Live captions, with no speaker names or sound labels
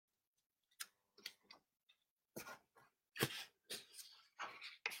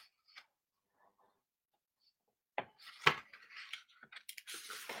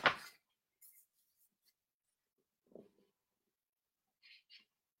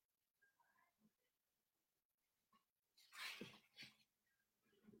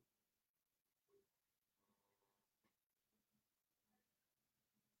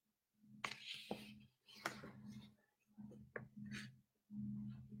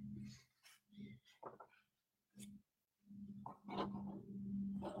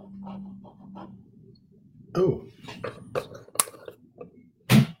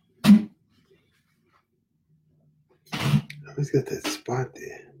Who's got that spot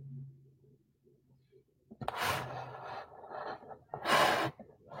there?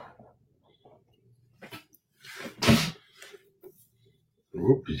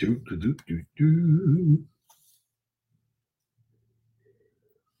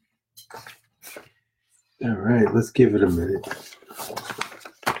 All right, let's give it a minute.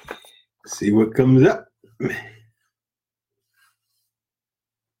 See what comes up.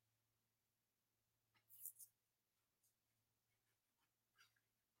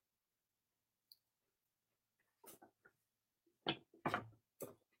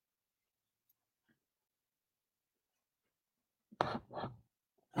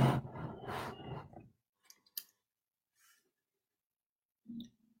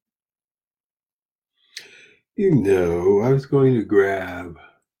 I was going to grab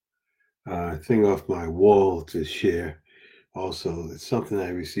a thing off my wall to share. Also, it's something I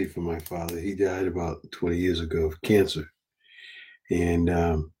received from my father. He died about 20 years ago of cancer. And,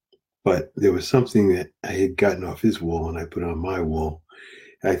 but there was something that I had gotten off his wall and I put on my wall.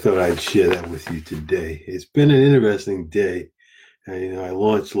 I thought I'd share that with you today. It's been an interesting day. I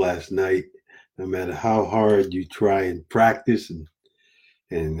launched last night. No matter how hard you try and practice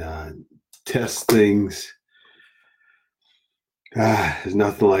and test things, there's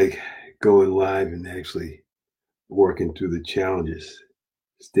nothing like going live and actually working through the challenges,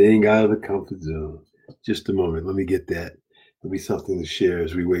 staying out of the comfort zone. Just a moment. Let me get that. There'll be something to share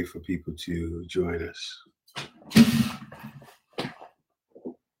as we wait for people to join us.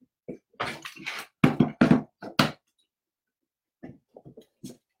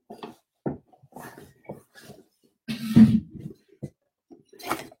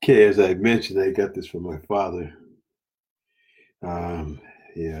 Okay, as I mentioned, I got this from my father.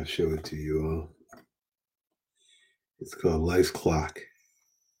 I'll show it to you all. It's called Life's Clock.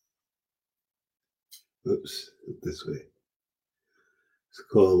 Oops, this way. It's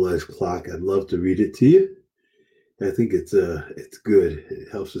called Life's Clock. I'd love to read it to you. I think it's good.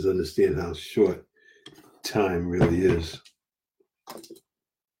 It helps us understand how short time really is. It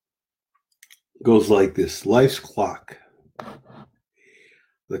goes like this. Life's clock.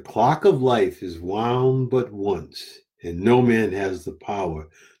 The clock of life is wound but once, and no man has the power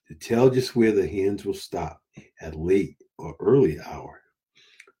to tell just where the hands will stop at late or early hour.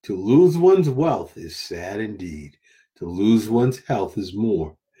 To lose one's wealth is sad indeed. To lose one's health is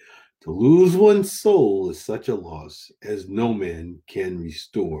more. To lose one's soul is such a loss as no man can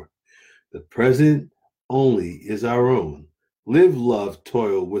restore. The present only is our own. Live, love,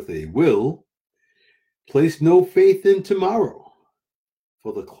 toil with a will. Place no faith in tomorrow,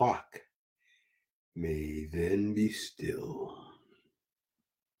 for the clock may then be still.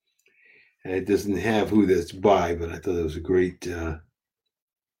 And it doesn't have who that's by, but I thought it was a great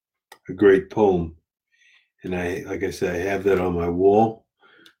poem. And like I said, I have that on my wall.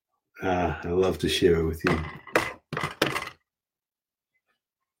 I love to share it with you.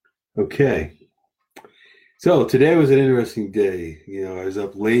 Okay. So today was an interesting day. I was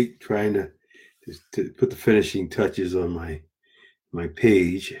up late trying to put the finishing touches on my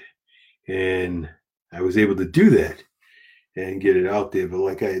page, and I was able to do that and get it out there. But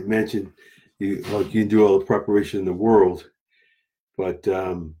like I had mentioned, you can do all the preparation in the world, but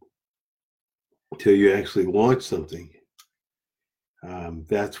until you actually launch something,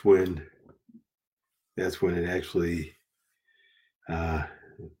 that's when it actually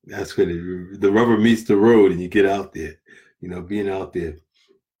that's when the rubber meets the road and you get out there. Being out there.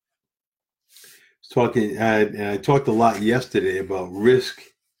 I talked a lot yesterday about risk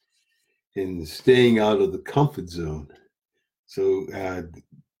and staying out of the comfort zone. So,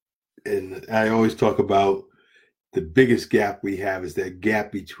 and I always talk about the biggest gap we have is that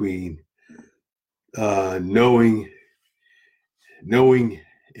gap between knowing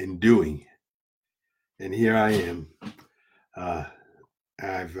and doing. And here I am.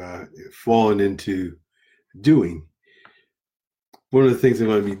 I've fallen into doing. One of the things I'm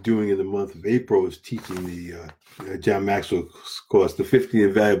going to be doing in the month of April is teaching the John Maxwell course, the 50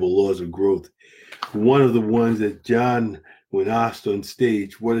 Invaluable Laws of Growth. One of the ones that John, when asked on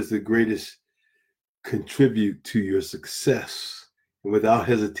stage, what is the greatest contribute to your success? And without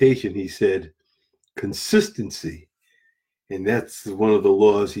hesitation, he said, consistency. And that's one of the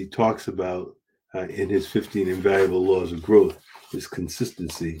laws he talks about in his 15 Invaluable Laws of Growth, is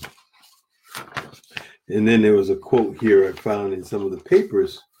consistency. And then there was a quote here I found in some of the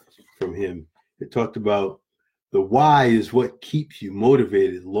papers from him. It talked about the why is what keeps you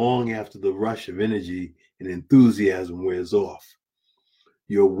motivated long after the rush of energy and enthusiasm wears off.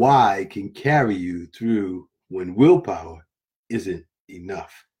 Your why can carry you through when willpower isn't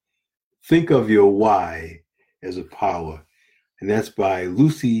enough. Think of your why as a power. and that's by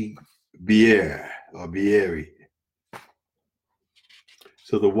Lucy Bieri.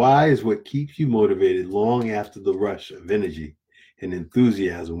 So the why is what keeps you motivated long after the rush of energy and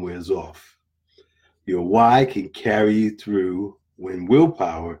enthusiasm wears off. Your why can carry you through when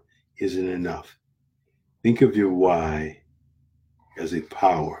willpower isn't enough. Think of your why as a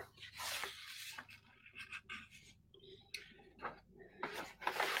power.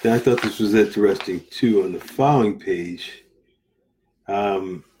 And I thought this was interesting too. On the following page,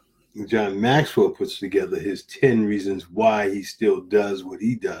 John Maxwell puts together his 10 reasons why he still does what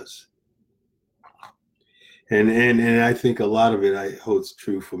he does. And I think a lot of it holds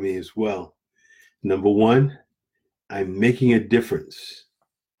true for me as well. Number one, I'm making a difference.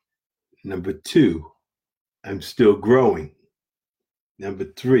 Number two, I'm still growing. Number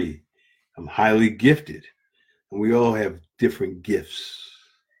three, I'm highly gifted. And we all have different gifts.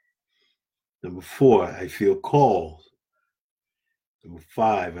 Number four, I feel called. Number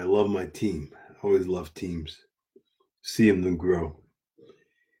five, I love my team. I always love teams. Seeing them grow.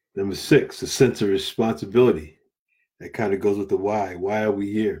 Number six, a sense of responsibility. That kind of goes with the why. Why are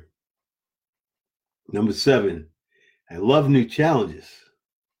we here? Number seven, I love new challenges.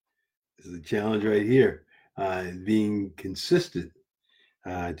 This is a challenge right here. Being consistent,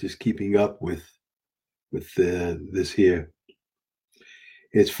 just keeping up with this here.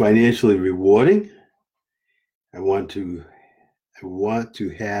 It's financially rewarding. I want to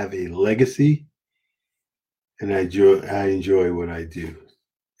have a legacy, and I enjoy what I do,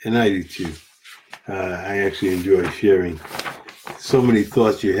 and I do too. I actually enjoy sharing. So many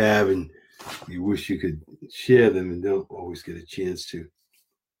thoughts you have, and you wish you could share them, and don't always get a chance to.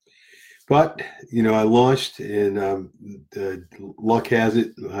 But I launched, and luck has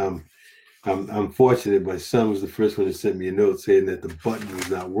it. I'm fortunate. My son was the first one to send me a note saying that the button was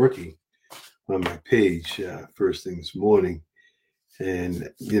not working on my page first thing this morning. And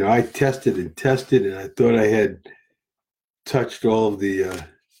I tested, and I thought I had touched all of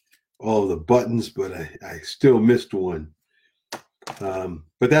the buttons, but I still missed one.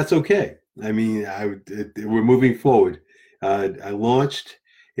 But that's okay. I mean, we're moving forward. I launched,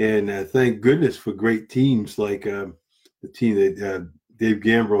 and thank goodness for great teams like the team that Dave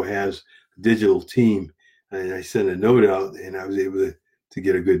Gambro has, a digital team. And I sent a note out, and I was able to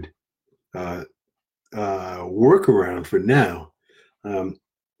get a good workaround for now.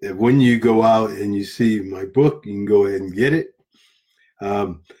 When you go out and you see my book, you can go ahead and get it.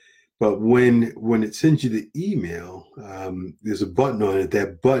 But when it sends you the email, there's a button on it.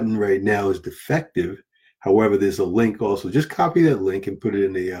 That button right now is defective. However, there's a link also. Just copy that link and put it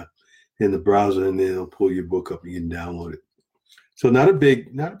in the browser, and then it'll pull your book up and you can download it. So not a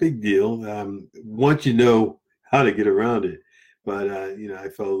big deal. Once you know how to get around it. But I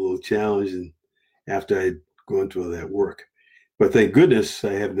felt a little challenged, and after I'd gone through all that work. But thank goodness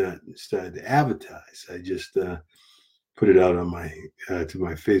I have not started to advertise. I just put it out on to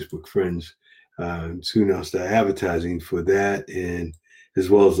my Facebook friends. Soon I'll start advertising for that, and as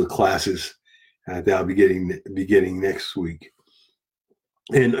well as the classes that I'll be getting next week.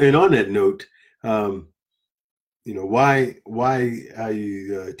 And on that note, why are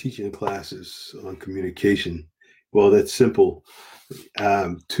you teaching classes on communication? Well, that's simple.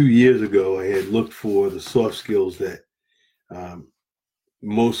 2 years ago, I had looked for the soft skills that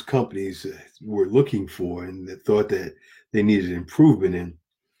most companies were looking for, and that thought that they needed improvement in.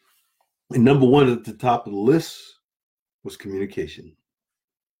 And number one at the top of the list was communication.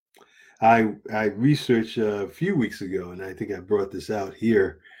 I researched a few weeks ago, and I think I brought this out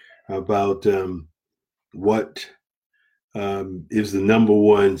here about what is the number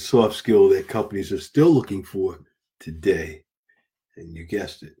one soft skill that companies are still looking for today. And you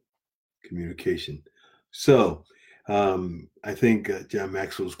guessed it, communication. So I think John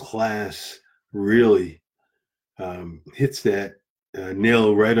Maxwell's class really hits that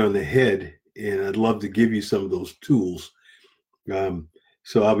nail right on the head, and I'd love to give you some of those tools.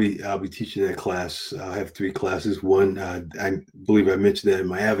 So I'll be teaching that class. I'll have 3 classes. One, I believe I mentioned that in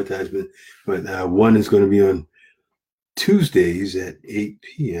my advertisement, but one is going to be on Tuesdays at 8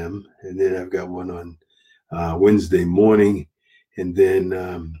 p.m. and then I've got one on Wednesday morning, and then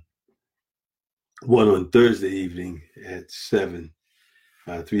one on Thursday evening at 7.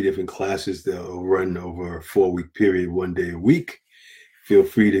 3 different classes that will run over a 4-week period, 1 day a week. Feel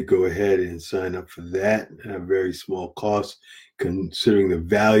free to go ahead and sign up for that at a very small cost, considering the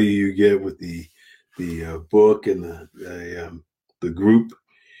value you get with the book and the group.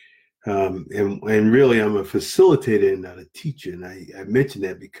 And really, I'm a facilitator and not a teacher. And I mention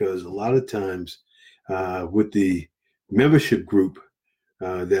that because a lot of times with the membership group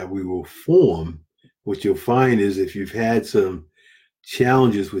that we will form, what you'll find is if you've had some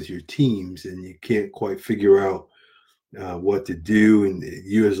challenges with your teams and you can't quite figure out what to do, and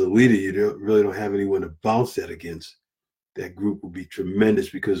you as a leader, you really don't have anyone to bounce that against, that group will be tremendous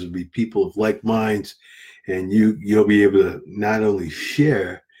because it'll be people of like minds, and you'll be able to not only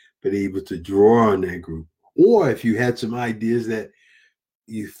share but able to draw on that group. Or if you had some ideas that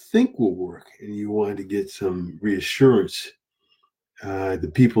you think will work and you wanted to get some reassurance,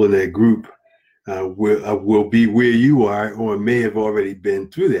 the people in that group will be where you are or may have already been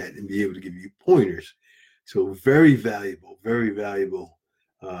through that and be able to give you pointers. So very valuable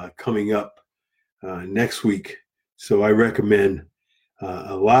coming up next week. So I recommend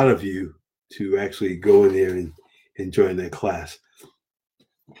a lot of you to actually go in there and join that class.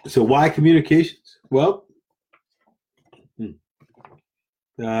 So why communications? Well,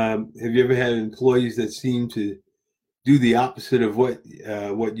 have you ever had employees that seem to do the opposite of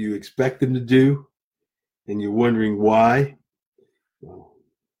what you expect them to do, and you're wondering why? Well,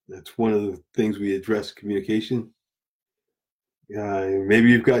 that's one of the things we address communication. Maybe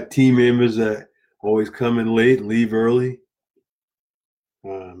you've got team members that always come in late and leave early.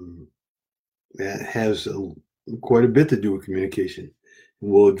 That has quite a bit to do with communication.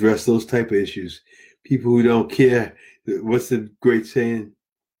 And we'll address those type of issues. People who don't care. What's the great saying?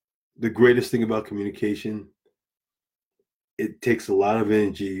 The greatest thing about communication, it takes a lot of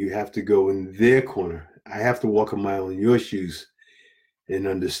energy. You have to go in their corner. I have to walk a mile in your shoes and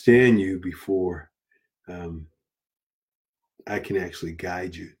understand you before I can actually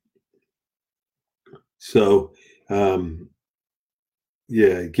guide you. So, get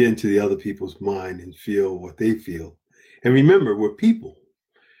into the other people's mind and feel what they feel. And remember, we're people,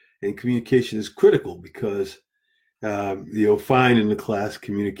 and communication is critical because you'll find in the class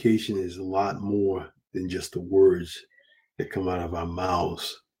communication is a lot more than just the words that come out of our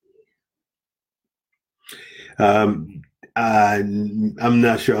mouths. I'm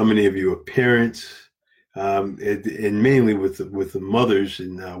not sure how many of you are parents, and mainly with the mothers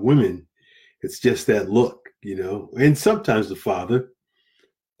and women, it's just that look, and sometimes the father.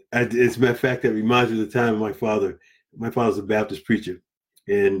 As a matter of fact, that reminds me of the time my father. My father's a Baptist preacher,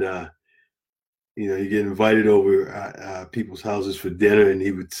 and you get invited over people's houses for dinner, and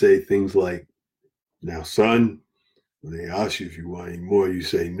he would say things like, "Now, son, when they ask you if you want any more, you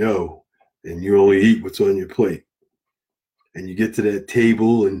say no, and you only eat what's on your plate." And you get to that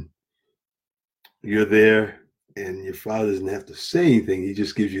table, and you're there, and your father doesn't have to say anything. He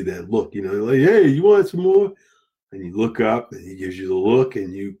just gives you that look, like, "Hey, you want some more?" And you look up, and he gives you the look,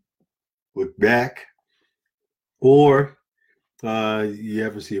 and you look back. Or you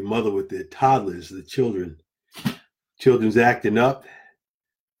ever see a mother with their toddlers, the children's acting up.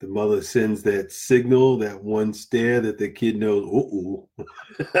 The mother sends that signal, that one stare that the kid knows,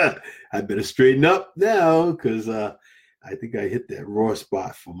 I better straighten up now because I think I hit that raw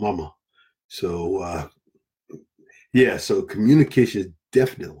spot for mama. So, so communication is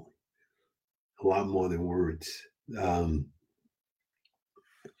definitely a lot more than words.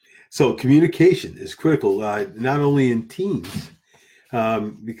 So communication is critical, not only in teams,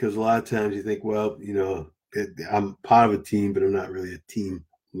 because a lot of times you think, well, I'm part of a team, but I'm not really a team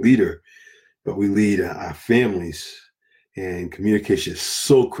leader. But we lead our families, and communication is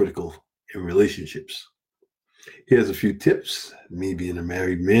so critical in relationships. Here's a few tips, me being a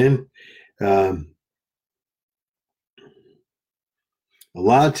married man. A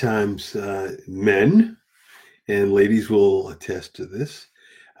lot of times men and ladies will attest to this.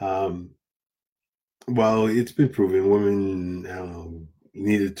 Well, it's been proven women,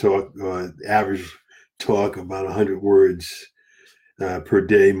 need to talk, average talk about 100 words per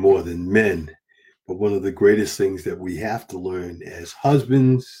day more than men. But one of the greatest things that we have to learn as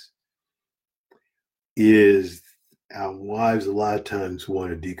husbands is our wives a lot of times want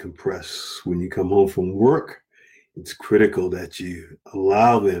to decompress. When you come home from work, it's critical that you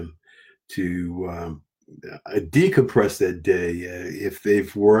allow them to decompress that day. If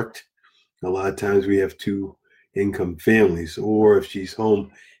they've worked, a lot of times we have two income families, or if she's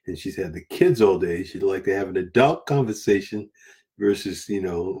home and she's had the kids all day, she'd like to have an adult conversation versus,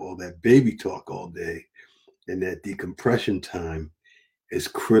 all that baby talk all day. And that decompression time is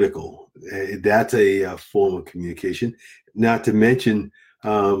critical. That's a form of communication. Not to mention,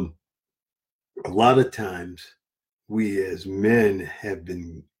 a lot of times we as men have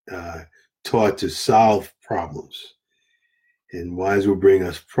been taught to solve problems. And wives will bring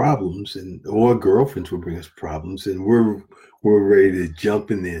us problems, or girlfriends will bring us problems, and we're ready to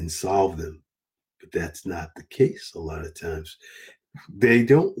jump in there and solve them. But that's not the case a lot of times. They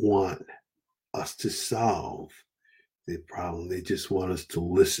don't want us to solve the problem. They just want us to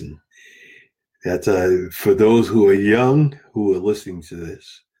listen. That's for those who are young, who are listening to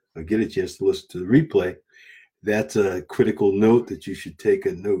this, or get a chance to listen to the replay. That's a critical note that you should take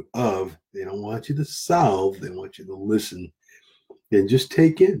a note of. They don't want you to solve; they want you to listen and just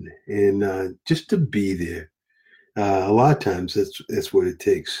take in, and just to be there. A lot of times, that's what it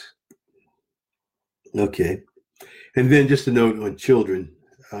takes. Okay, and then just a note on children.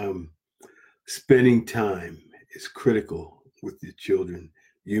 Um, Spending time is critical with your children.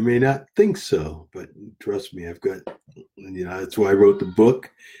 You may not think so, but trust me, I've got, that's why I wrote the book.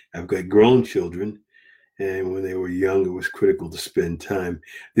 I've got grown children, and when they were young, it was critical to spend time.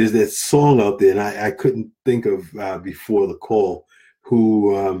 There's that song out there, and I couldn't think of before the call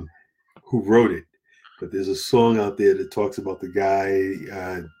who wrote it, but there's a song out there that talks about the guy,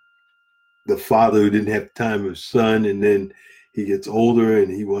 the father who didn't have time with his son, and then he gets older and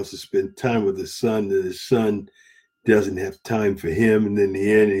he wants to spend time with his son, and his son doesn't have time for him. And then in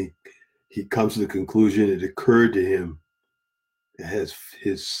the end, he comes to the conclusion it occurred to him as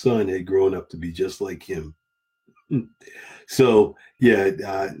his son had grown up to be just like him. So, yeah,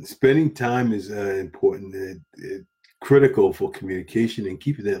 spending time is important, critical for communication and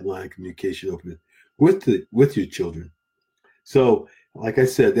keeping that line of communication open with your children. So, like I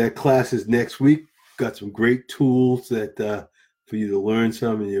said, that class is next week. Got some great tools that for you to learn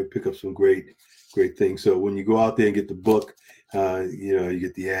some, and you'll pick up some great things. So when you go out there and get the book, you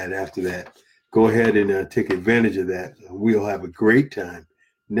get the ad after that. Go ahead and take advantage of that. We'll have a great time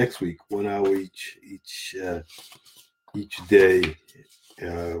next week, 1 hour each day,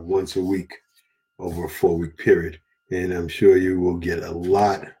 once a week over a 4-week period. And I'm sure you will get a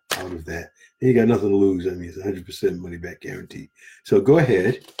lot out of that. And you got nothing to lose. I mean, it's 100% money back guarantee. So go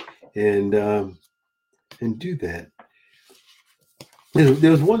ahead and do that.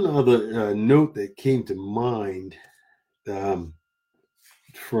 There was one other note that came to mind from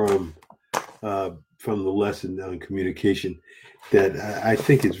the lesson on communication that I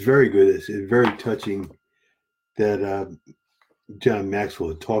think is very good. It's very touching that John Maxwell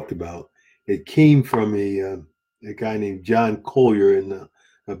had talked about. It came from a guy named John Collier in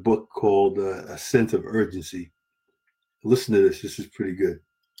a book called A Sense of Urgency. Listen to this. This is pretty good.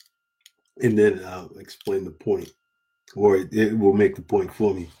 And then I'll explain the point, or it will make the point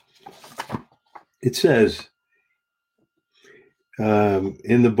for me. It says,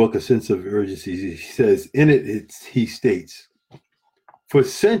 in the book, A Sense of Urgency, he says, he states, for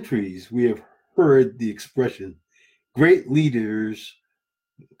centuries, we have heard the expression, great leaders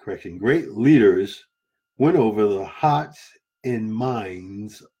win over the hearts and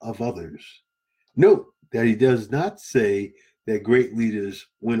minds of others. Note that he does not say that great leaders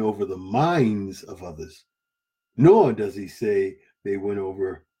win over the minds of others, nor does he say they win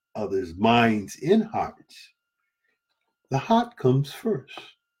over others' minds and hearts. The heart comes first.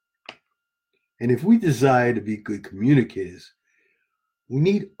 And if we desire to be good communicators, we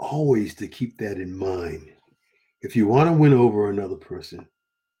need always to keep that in mind. If you want to win over another person,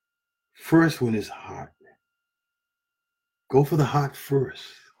 first win his heart. Go for the heart first.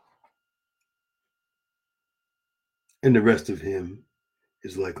 And the rest of him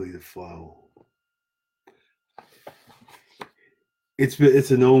is likely to follow.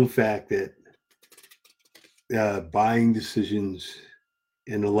 It's a known fact that buying decisions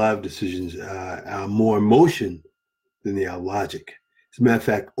and a lot of decisions are more emotion than they are logic. As a matter of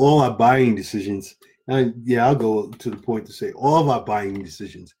fact, all our buying decisions, I'll go to the point to say all of our buying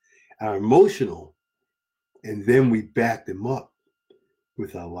decisions are emotional, and then we back them up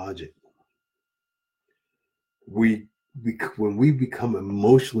with our logic. When we become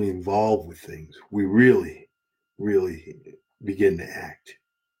emotionally involved with things, we really, really begin to act.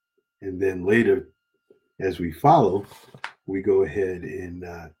 And then later, as we follow, we go ahead and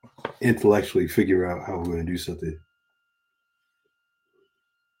intellectually figure out how we're going to do something.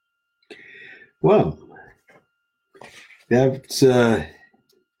 Well, that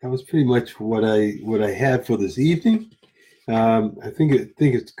was pretty much what I had for this evening. I think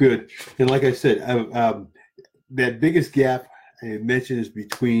it's good, and like I said, that biggest gap I mentioned is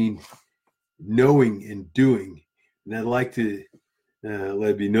between knowing and doing, and I'd like to let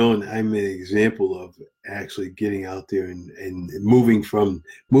it be known I'm an example of actually getting out there and moving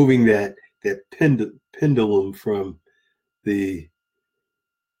that pendulum from the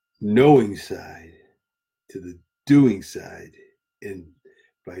knowing side to the doing side, and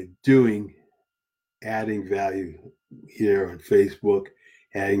by doing, adding value here on Facebook,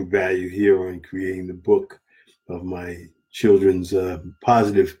 adding value here on creating the book of my children's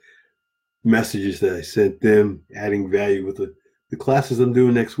positive messages that I sent them, adding value with the classes I'm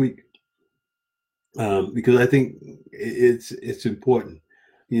doing next week, because I think it's important.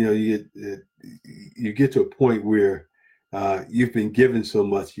 you get to a point where you've been given so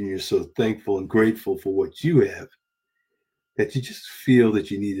much and you're so thankful and grateful for what you have that you just feel that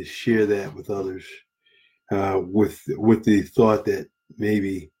you need to share that with others, with the thought that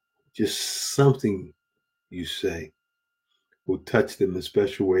maybe just something you say will touch them in a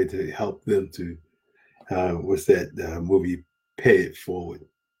special way to help them to what's that movie, Pay It Forward.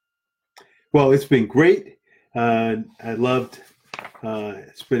 Well, it's been great. I loved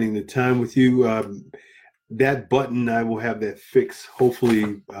spending the time with you. That button, I will have that fixed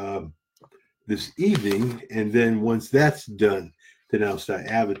hopefully this evening. And then once that's done, then I'll start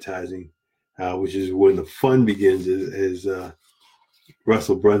advertising, which is when the fun begins, as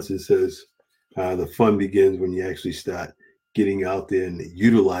Russell Brunson says. The fun begins when you actually start getting out there and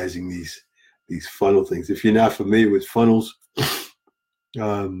utilizing these funnel things. If you're not familiar with funnels,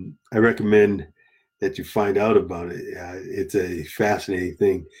 I recommend that you find out about it. It's a fascinating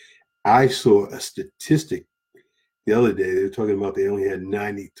thing. I saw a statistic the other day. They were talking about they only had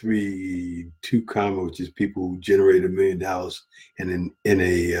 93 2-comma, which is people who generated $1 million in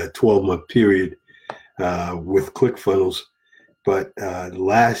a 12-month period with ClickFunnels. But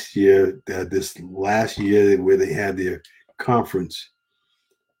last year, this last year where they had their conference,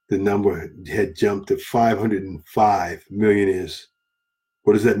 the number had jumped to 505 millionaires.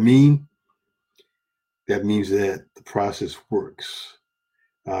 What does that mean? That means that the process works.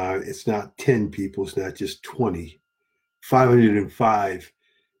 It's not 10 people. It's not just 20. 505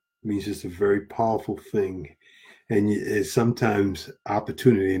 means it's a very powerful thing. And sometimes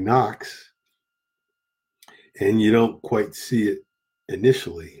opportunity knocks and you don't quite see it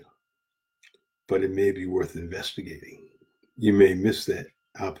initially, but it may be worth investigating. You may miss that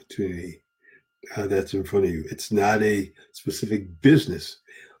opportunity that's in front of you. It's not a specific business.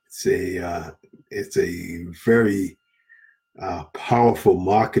 It's a very powerful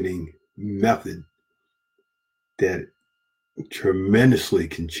marketing method that tremendously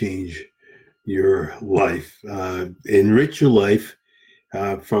can change your life, enrich your life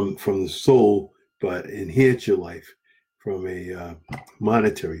from the soul, but enhance your life from a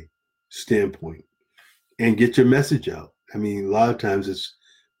monetary standpoint, and get your message out. I mean, a lot of times it's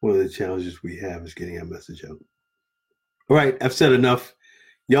one of the challenges we have is getting our message out. All right, I've said enough.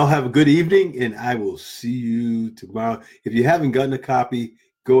 Y'all have a good evening, and I will see you tomorrow. If you haven't gotten a copy,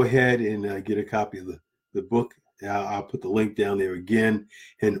 go ahead and get a copy of the book. I'll put the link down there again,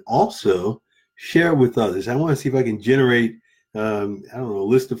 and also share with others. I want to see if I can generate, a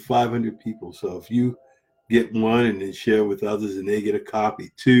list of 500 people. So if you get one and then share with others and they get a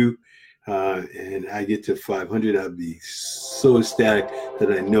copy too, and I get to 500, I'd be so ecstatic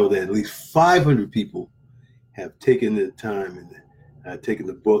that I know that at least 500 people have taken the time and taken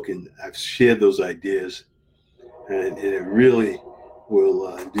the book, and I've shared those ideas, and it really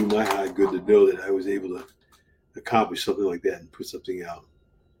will do my heart good to know that I was able to accomplish something like that and put something out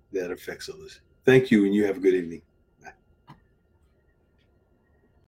that affects others. Thank you, and you have a good evening.